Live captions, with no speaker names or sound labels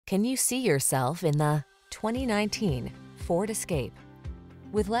Can you see yourself in the 2019 Ford Escape?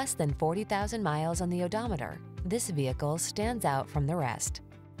 With less than 40,000 miles on the odometer, this vehicle stands out from the rest.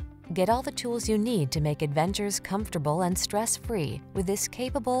 Get all the tools you need to make adventures comfortable and stress-free with this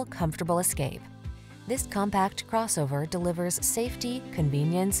capable, comfortable Escape. This compact crossover delivers safety,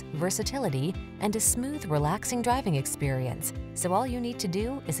 convenience, versatility, and a smooth, relaxing driving experience, so all you need to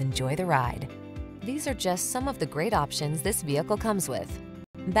do is enjoy the ride. These are just some of the great options this vehicle comes with: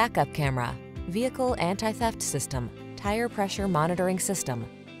 backup camera, vehicle anti-theft system, tire pressure monitoring system,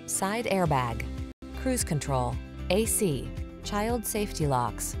 side airbag, cruise control, AC, child safety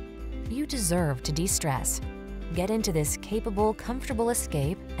locks. You deserve to de-stress. Get into this capable, comfortable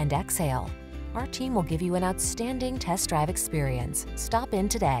Escape and exhale. Our team will give you an outstanding test drive experience. Stop in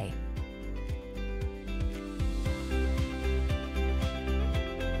today.